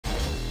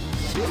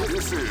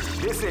This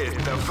is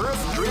the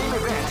first dream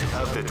event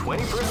of the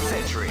 21st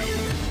century.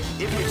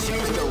 If you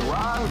choose the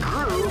wrong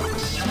groove,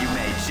 you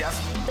may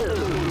just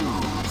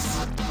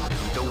lose.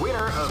 The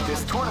winner of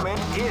this tournament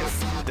is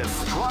the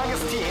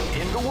strongest team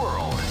in the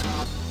world.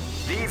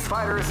 These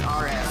fighters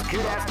are as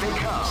good as they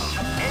come.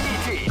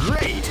 NDT,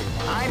 great!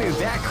 I knew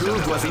that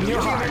groove was in your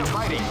heart.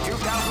 Fighting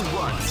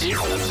 2001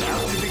 is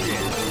about to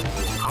begin.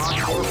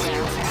 Hardcore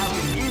fans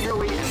have been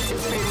eagerly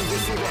anticipating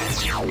this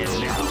event,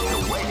 and now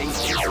the waiting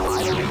is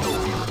finally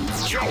over.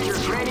 Check your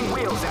training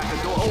wheels at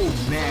the door.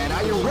 Oh man,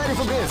 are you ready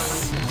for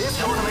this? This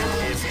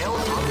tournament is held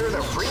under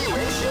the free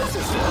ratio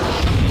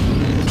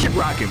system. Keep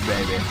rocking,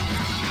 baby.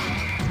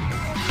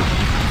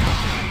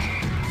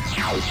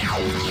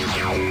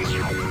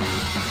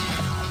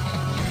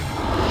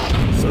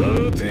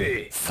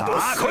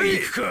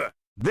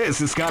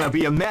 This is gonna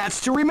be a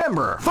match to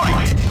remember.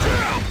 Fight!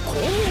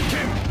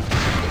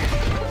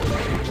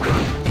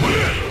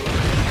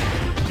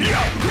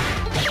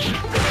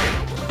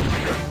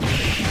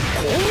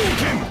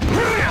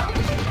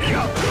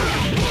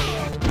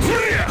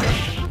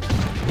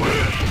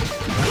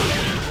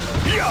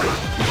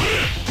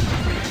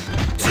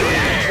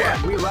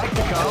 What we like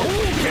to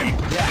call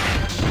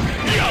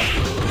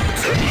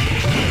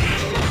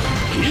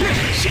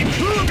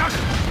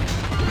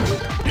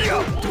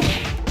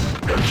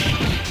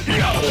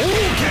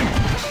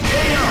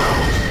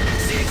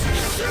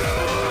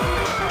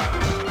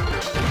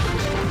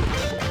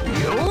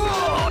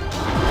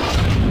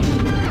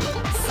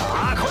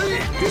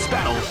This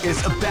battle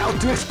is about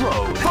to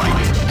explode.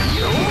 Fight!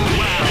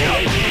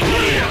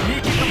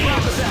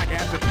 attack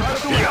at the start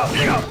of the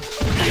round.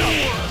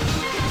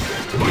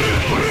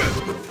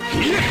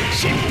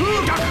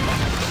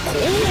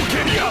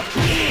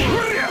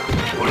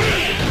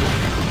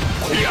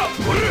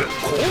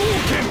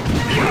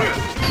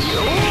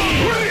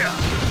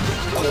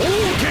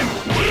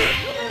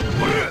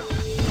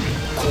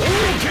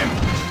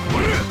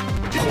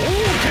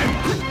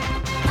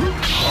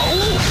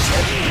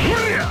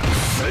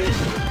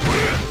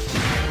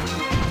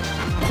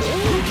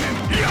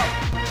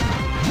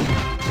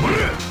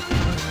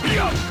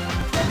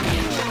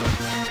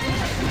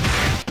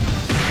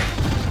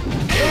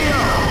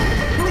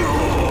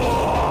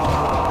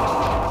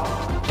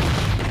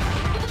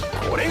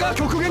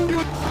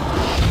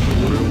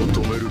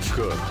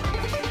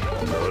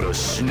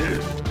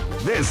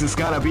 This is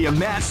gonna be a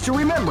match to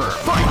remember.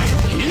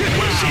 Fight!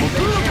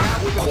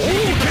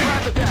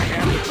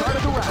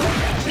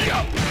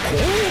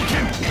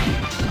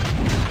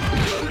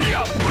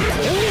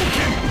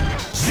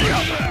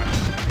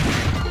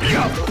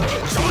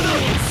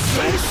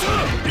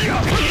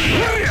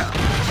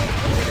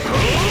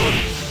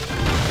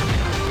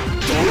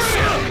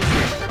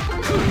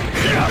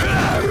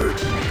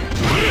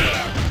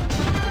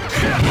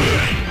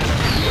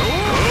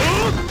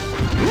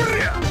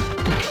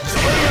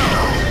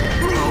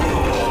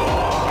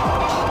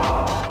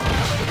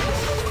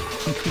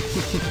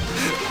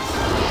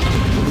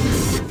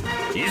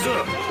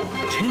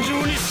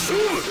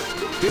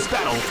 This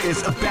battle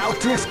is about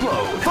to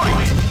explode.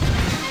 Fight!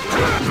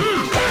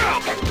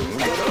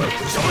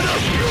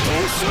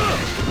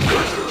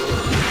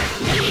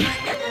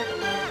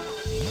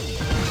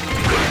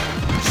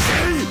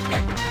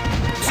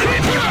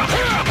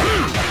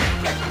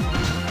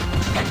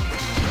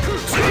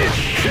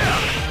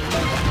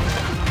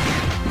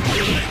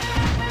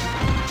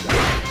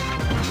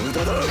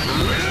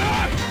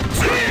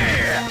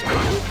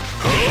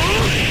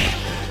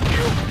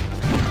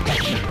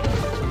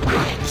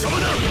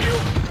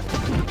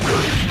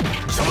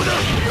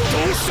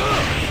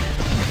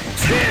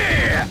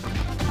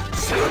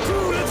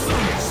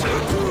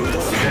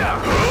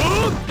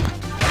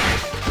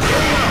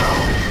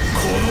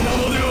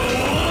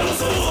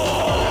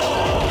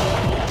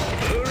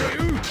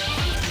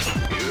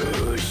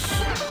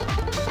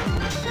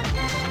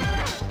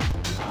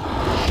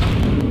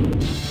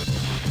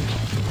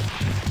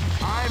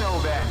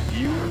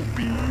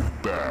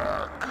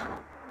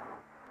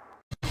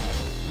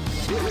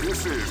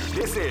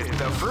 This is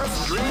the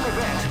first dream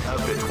event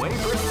of the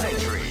 21st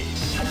century.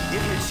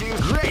 If you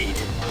choose great,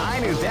 I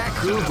knew that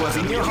groove was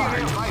in your heart.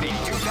 Fighting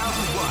 2001.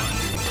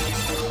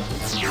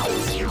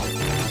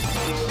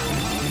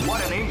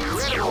 What an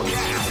incredible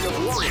cast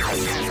of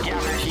warriors has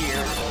gathered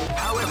here.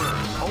 However,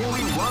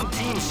 only one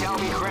team shall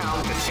be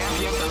crowned the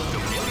champion of the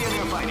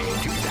Millionaire Fighting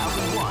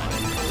 2001.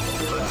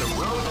 But the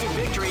road to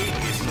victory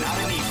is not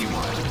an easy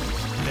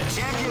one. The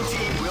champion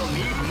team will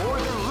need more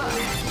than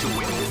luck to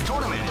win this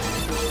tournament.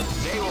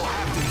 They will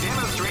have to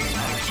demonstrate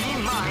a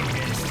keen mind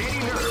and steady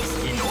nerves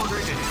in order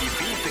to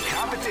defeat the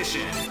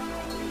competition.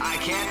 I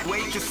can't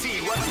wait to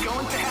see what's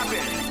going to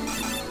happen.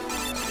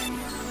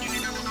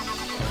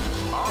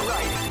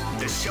 Alright,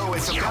 the show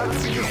is about to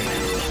begin.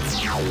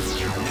 Now,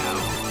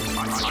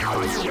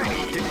 are you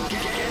ready to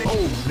get it?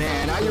 Oh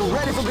man, are you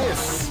ready for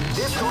this?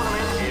 This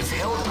tournament is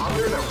held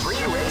under the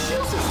free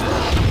ratio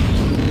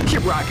system.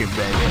 Keep rocking,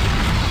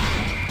 baby.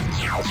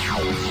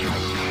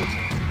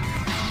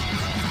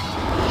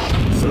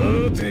 さ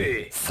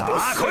て、さ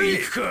あ来い。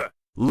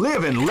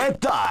Live and let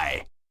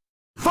die.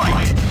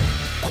 Fight!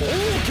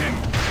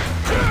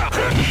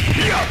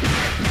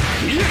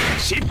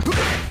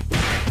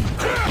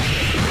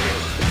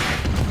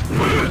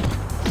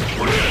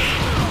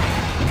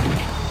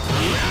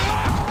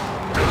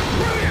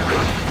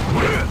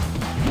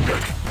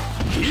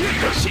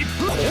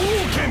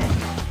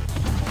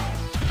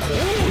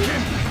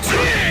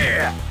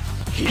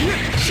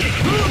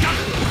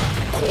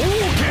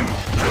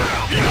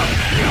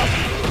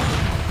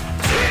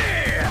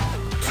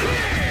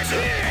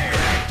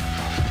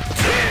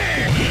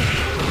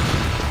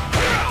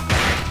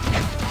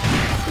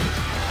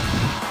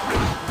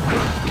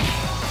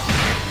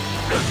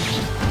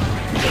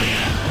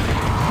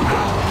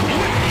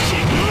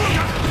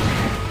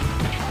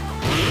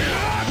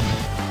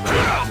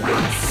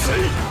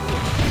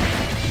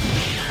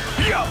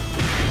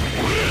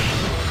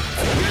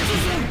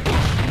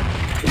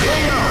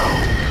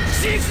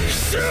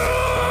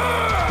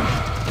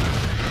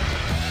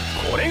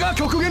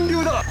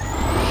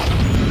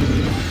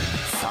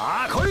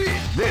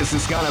 This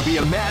is gonna be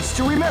a match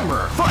to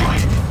remember.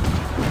 Fight!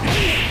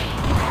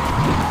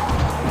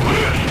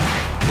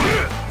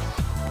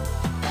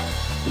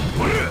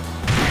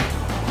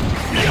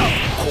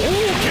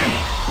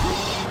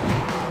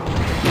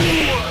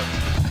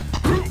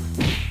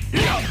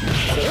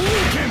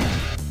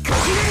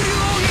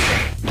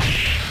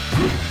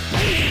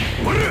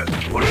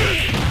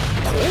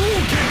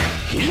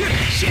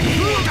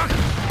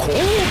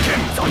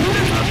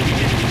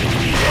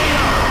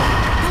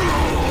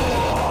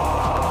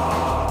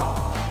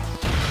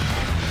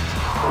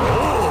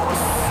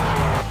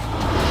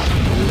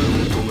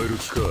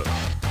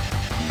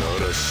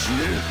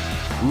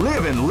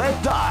 Live and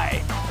let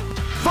die.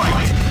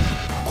 Fight!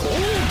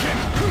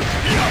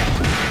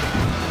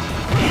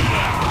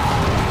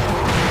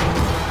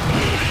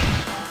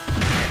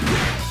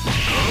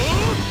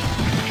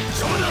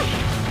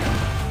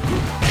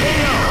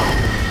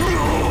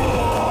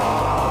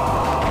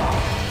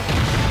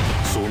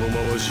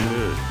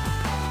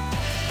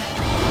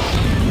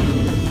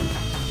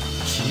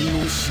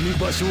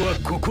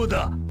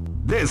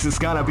 This is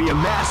gonna be a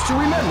match to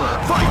remember.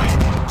 Fight!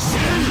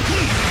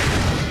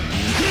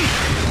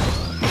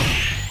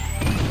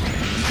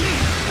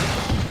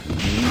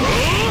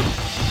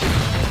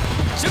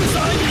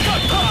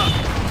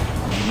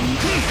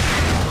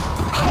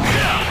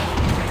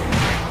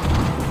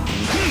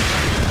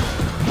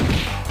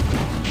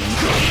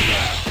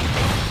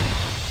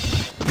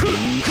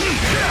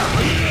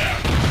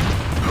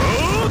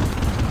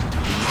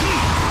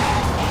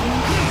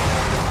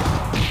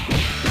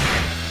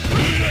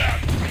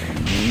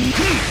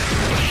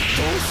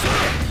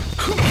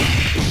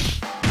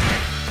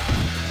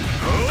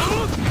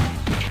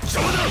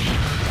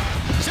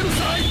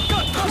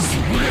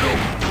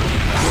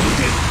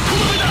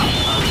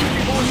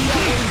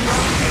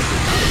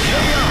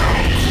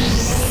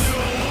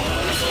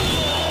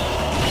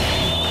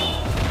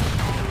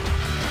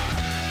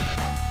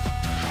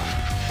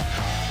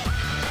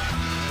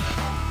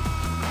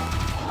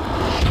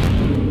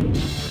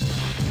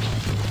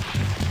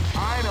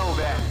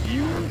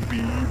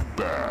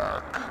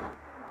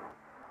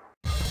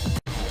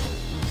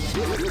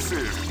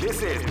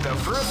 This is the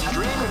first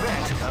dream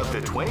event of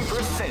the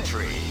 21st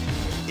century.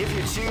 If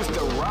you choose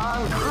the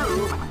wrong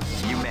groove,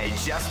 you may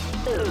just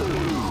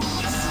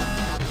lose.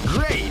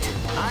 Great!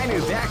 I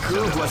knew that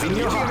groove was in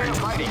your heart.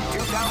 Fighting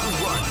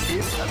 2001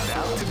 is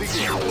about to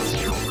begin.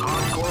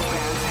 Hardcore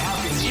fans have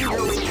been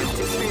eagerly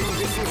anticipating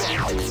this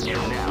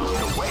event. Now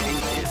the waiting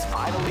is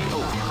finally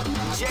over.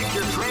 Check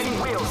your training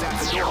wheels at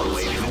the door,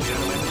 ladies and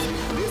gentlemen.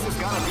 This is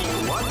gonna be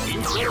one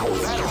incredible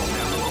battle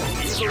that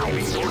won't easily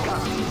be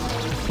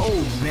forgotten. Oh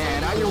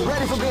man, are you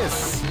ready for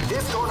this?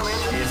 This tournament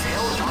is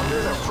held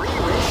under the free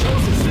ratio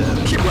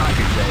system. Keep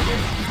rocking, baby.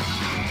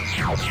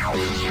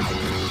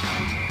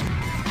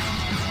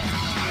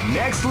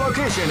 Next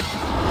location.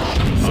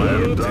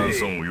 I'll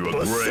dance on your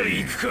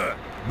grave.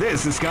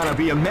 This is gonna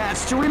be a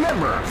match to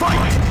remember.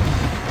 Fight!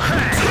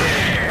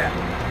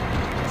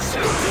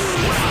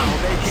 Wow,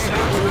 they came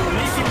out with a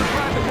leaky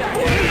private back.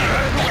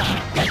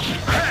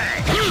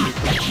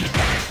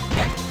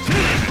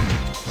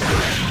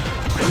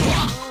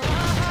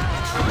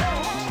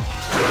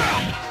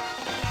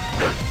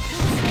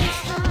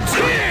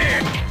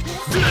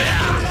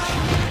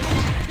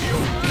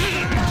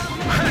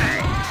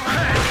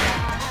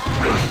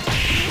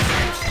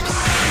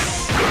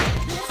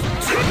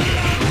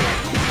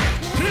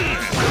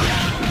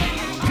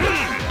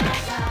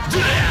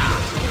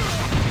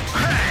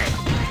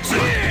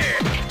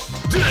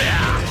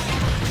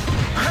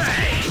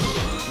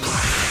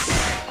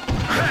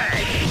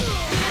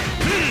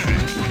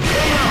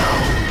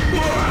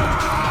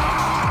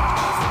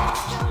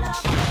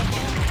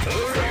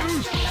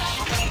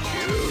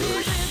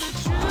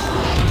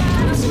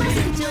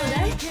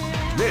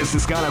 This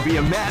is gonna be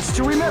a match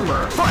to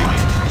remember. Fight!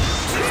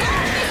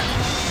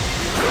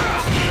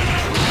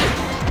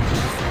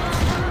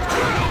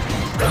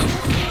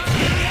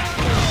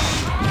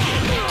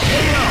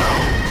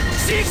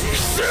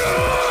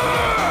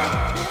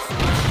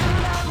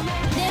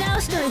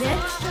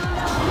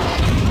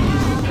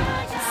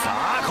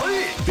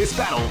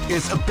 battle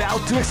is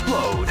about to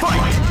explode.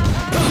 Fight!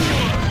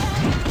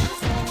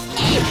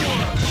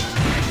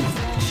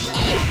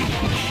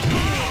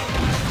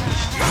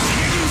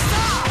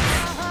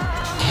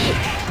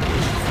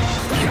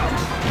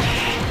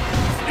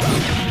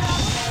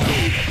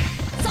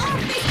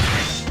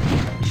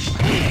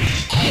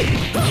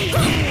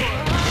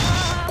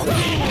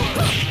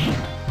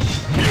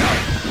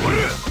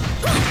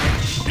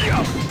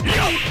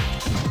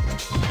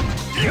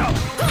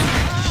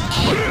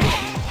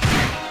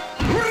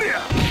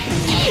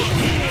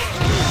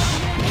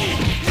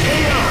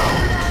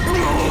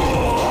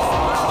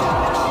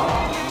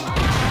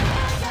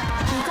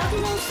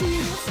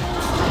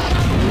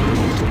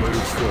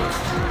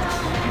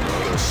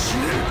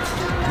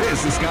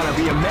 This is gonna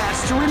be a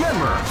match to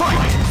remember.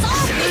 Fight!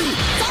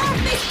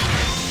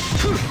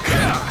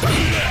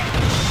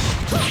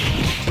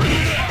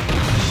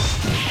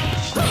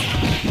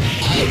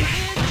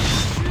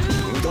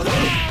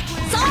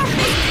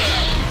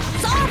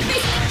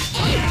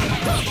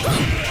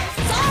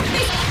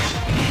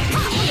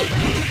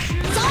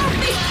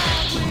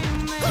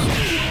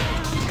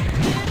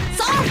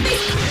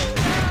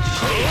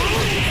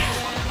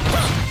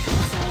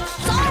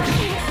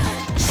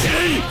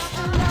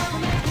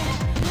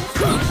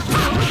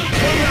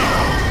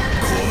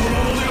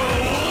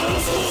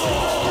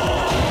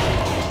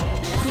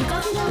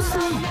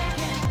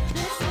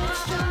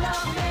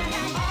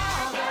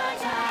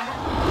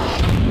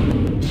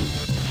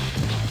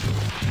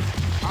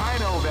 I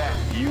know that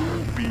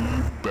you'll be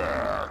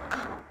back.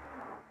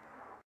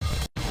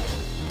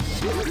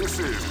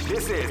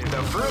 This is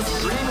the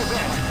first dream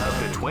event of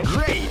the 20.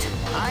 Great!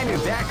 I knew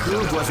that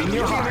groove was in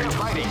your heart.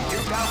 Fighting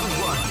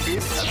 2001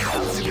 is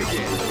about to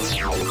begin.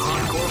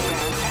 Hardcore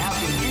fans have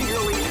been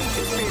eagerly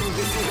anticipating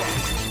this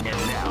event, and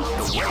now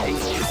the waiting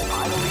is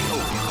finally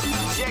over.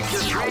 Check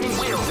your training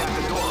wheels at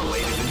the door,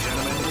 ladies and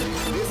gentlemen.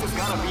 This is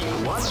gonna be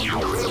one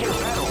incredible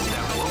battle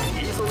that won't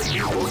easily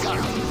be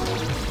forgotten.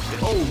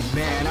 Oh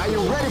man, are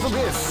you ready for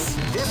this?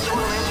 This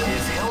tournament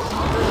is held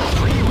under the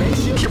free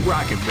ratio. Keep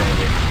rocking,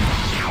 baby.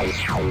 I'll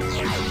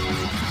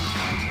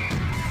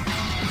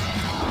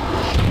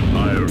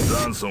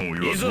dance on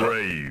your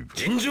grave.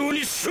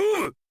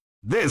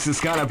 This is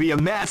gonna be a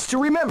match to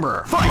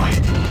remember.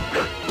 Fight!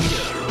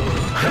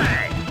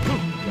 Hey!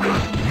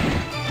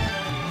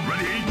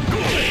 Ready, go!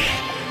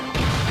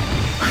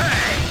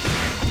 Hey!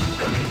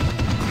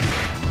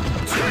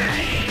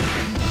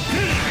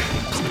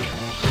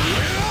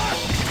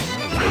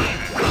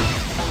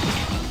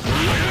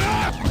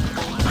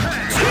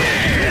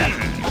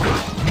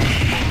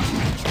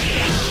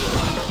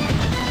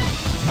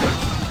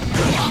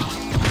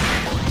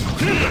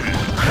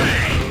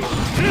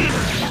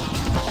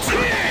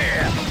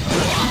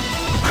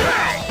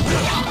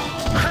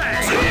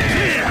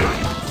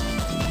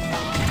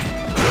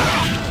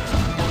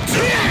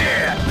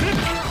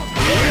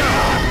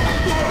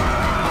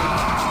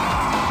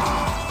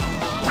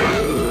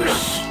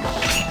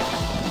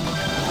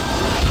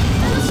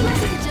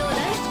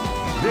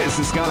 This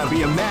is gonna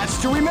be a match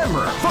to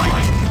remember.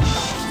 Fight!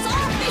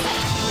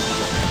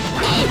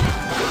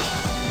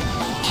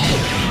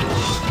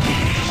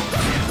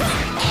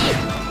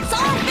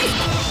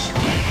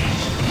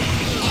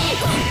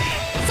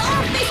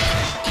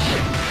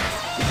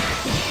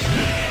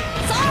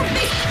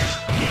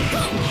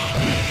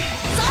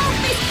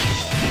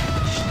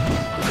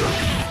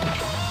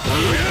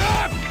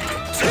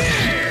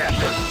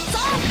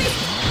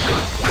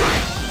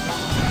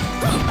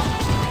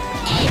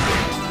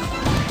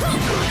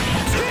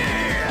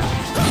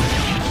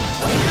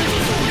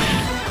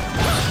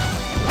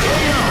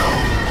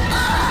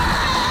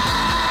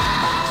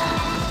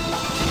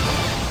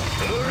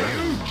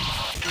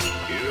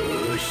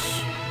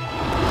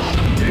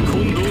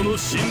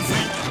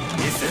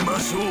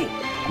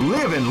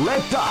 Live and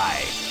let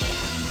die.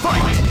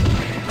 Fight!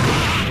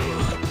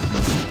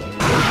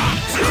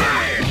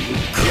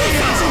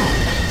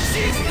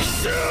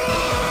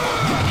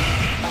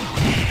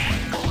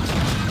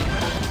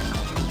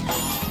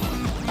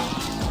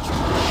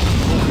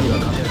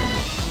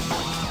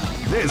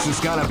 This is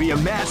gonna be a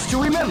match to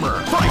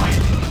remember. Fight!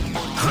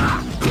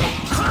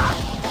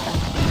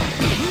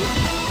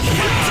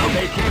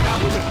 They came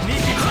out with a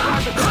sneaky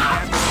surprise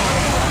attack.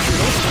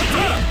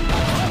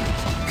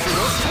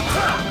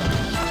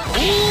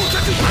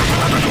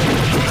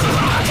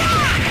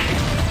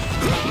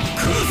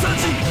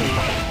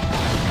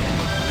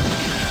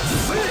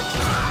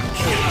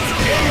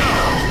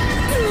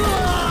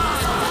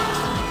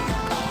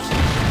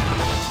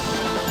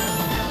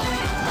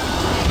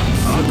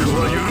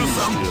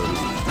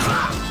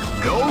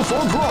 Go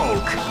for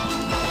broke.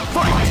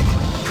 Fight!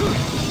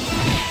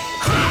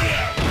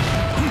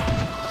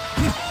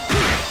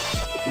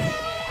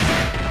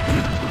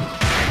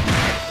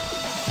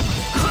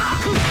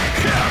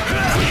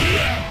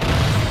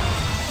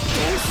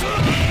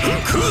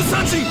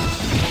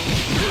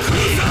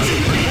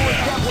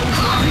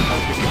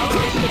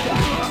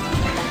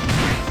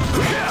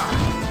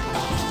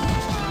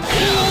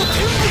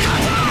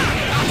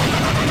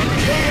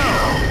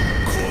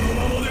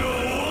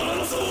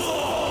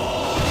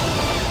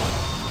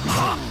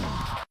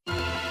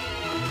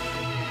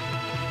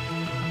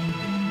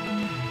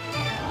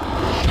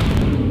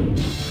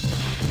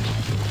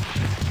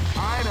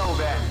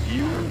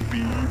 you'll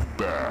be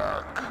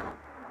back.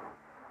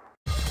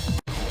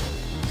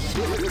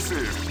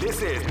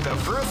 This is the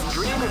first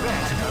dream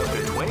event of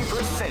the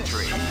 21st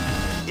century.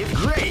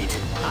 Great!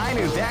 I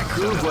knew that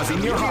groove was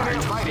in your heart.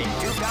 Fighting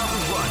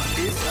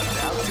 2001 is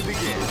about to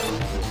begin.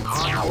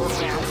 Hardcore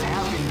fans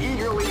have been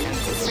eagerly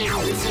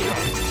anticipating this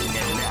event,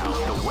 and now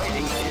the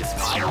waiting is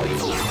finally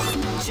over.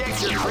 Check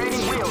your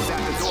training wheels at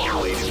the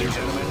door, ladies and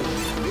gentlemen.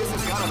 This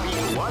is gonna be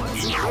one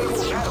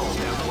incredible battle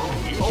that won't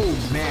be. Oh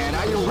man,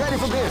 are you ready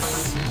for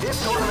this? This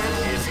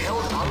tournament is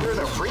held under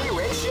the free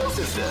ratio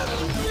system.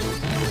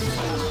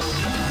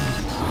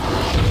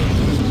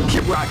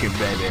 Keep rocking,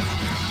 baby.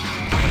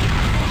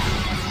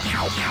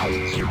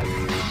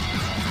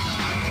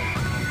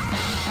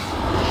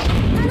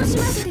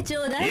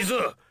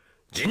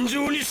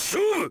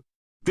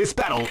 This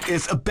battle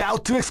is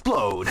about to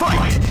explode.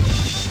 Fight!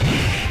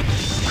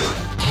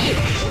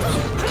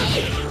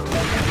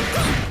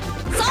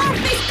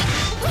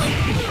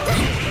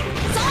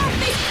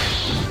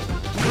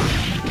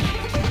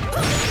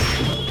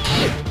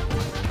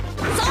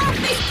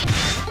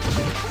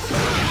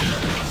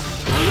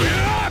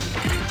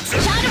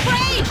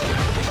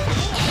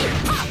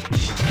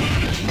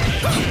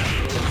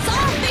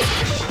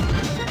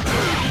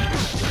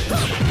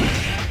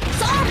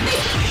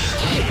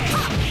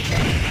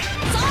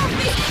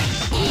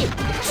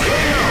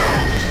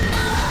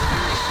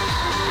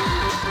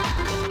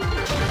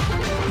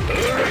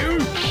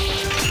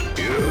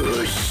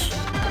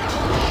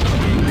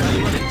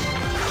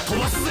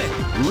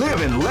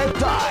 Live and let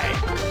die.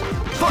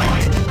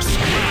 Fight!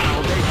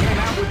 Wow, they came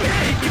out with a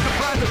sneaky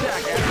surprise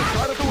attack at the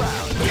start of the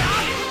round.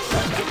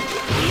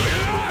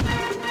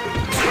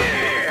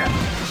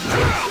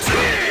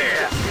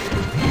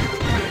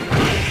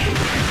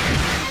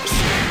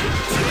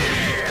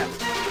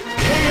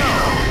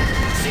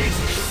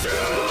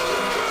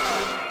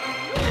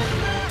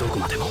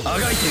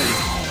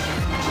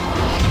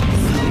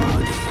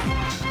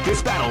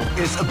 This battle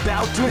is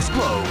about to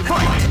explode.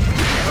 Fight!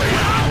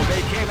 Wow,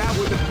 they came out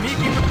with a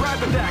sneaky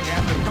surprise attack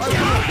after the start of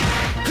the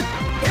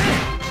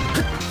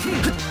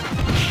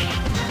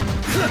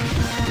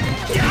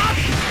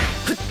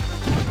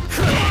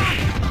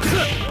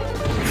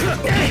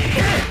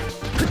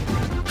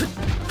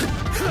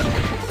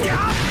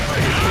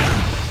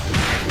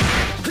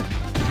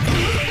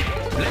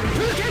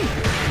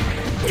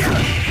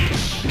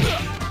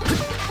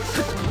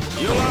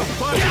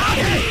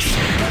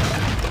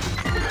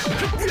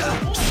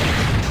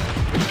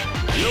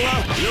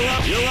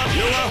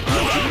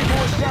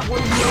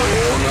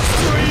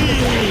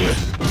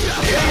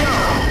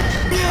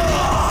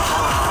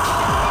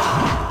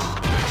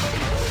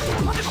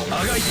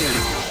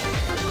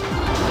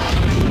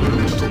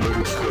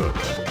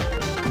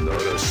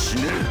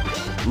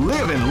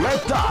Live and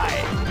let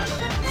die.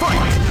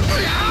 Fight!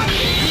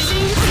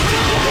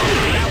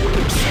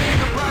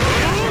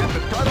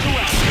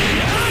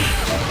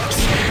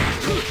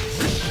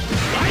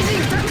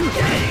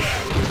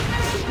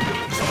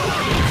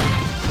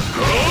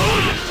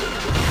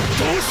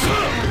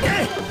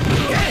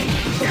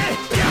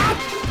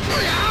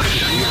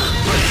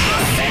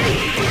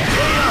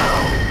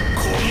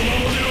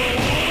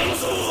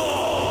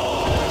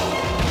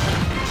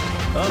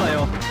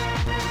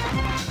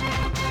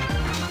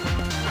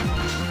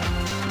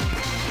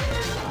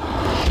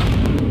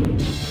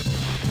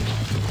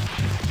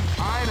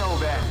 I know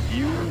that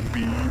you'll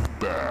be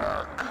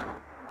back.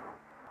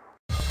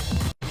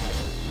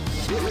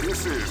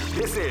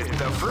 This is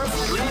the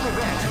first dream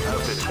event of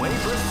the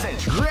 21st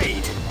century.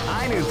 Great!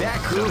 I knew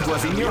that groove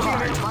was in your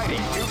heart.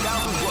 Fighting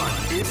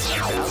 2001 is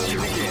about to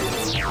begin.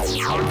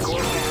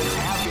 Hardcore fans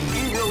have been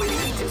eagerly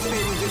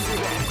anticipating this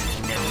event,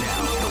 and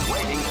now the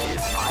waiting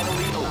is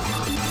finally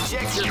over.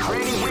 Check your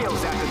training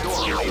wheels at the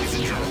door, ladies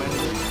and gentlemen.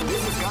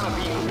 This is gonna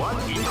be one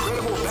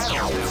incredible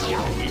battle that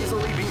will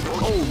easily be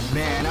broken. Oh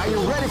man, are you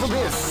ready for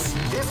this?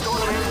 This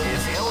tournament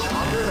is held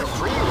under the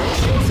free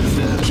ratio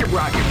system. Keep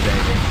rocking,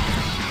 baby.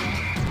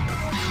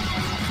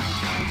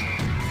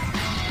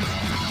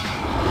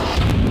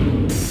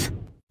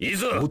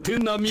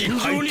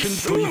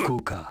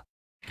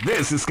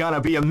 This is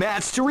gonna be a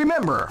match to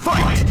remember.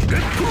 Fight!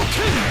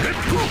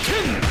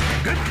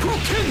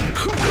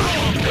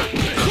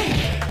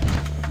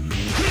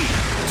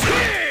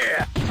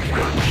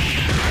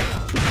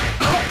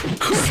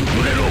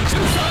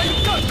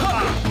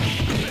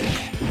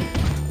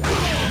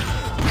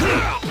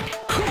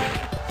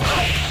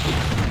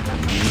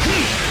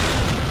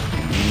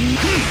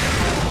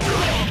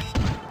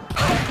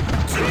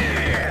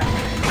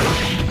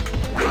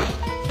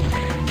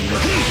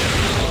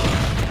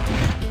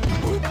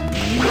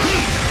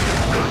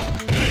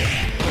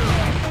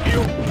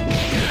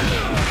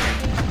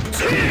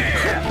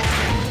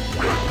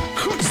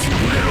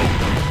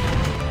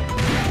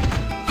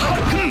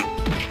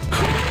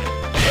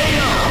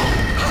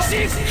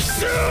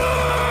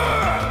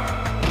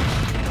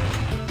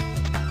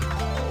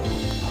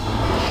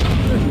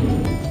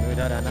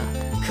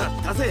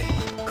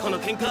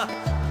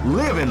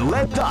 Live and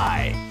let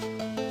die.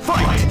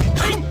 Fight!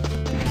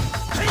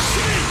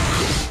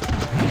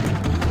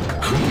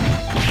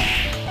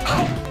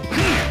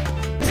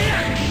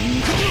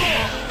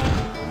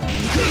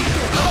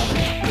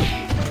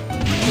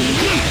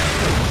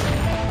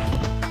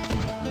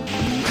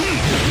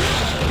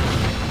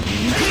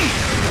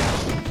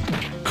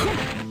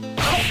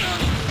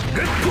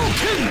 月光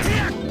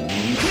剣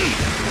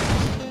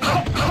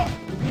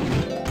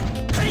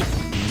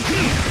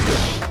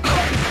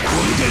こ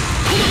れで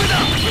とどめだ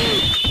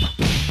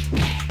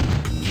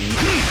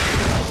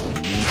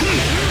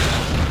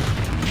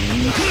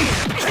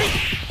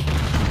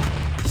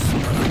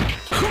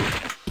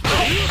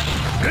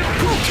月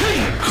光剣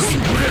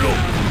潰れろ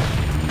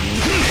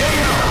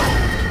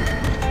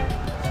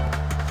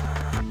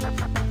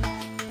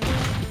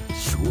勝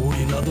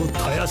利など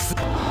たやす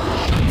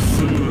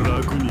すぐ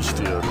楽にし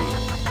てやる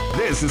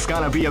This is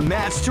gonna be a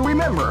match to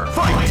remember.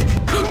 Fight!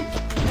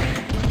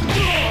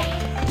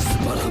 つ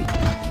まらん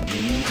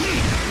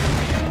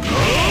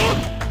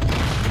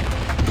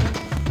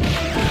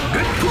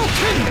月光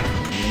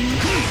剣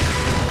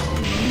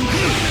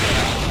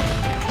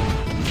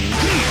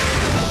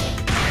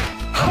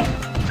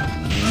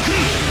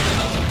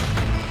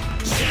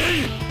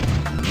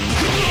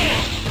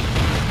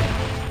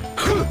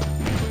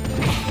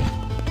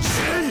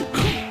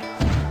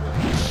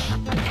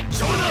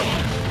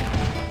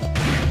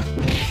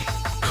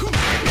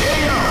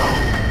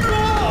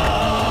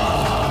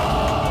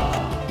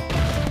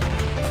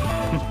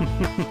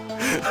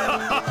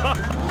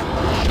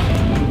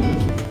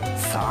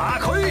さあ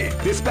来い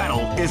This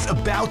battle is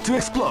about to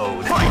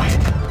explode. Fight!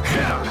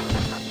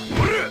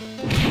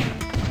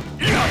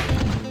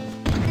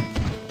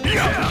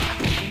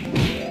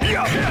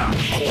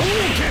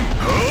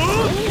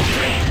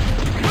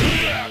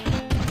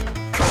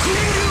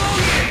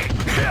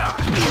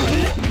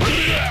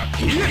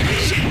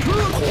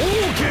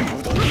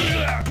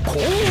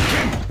 光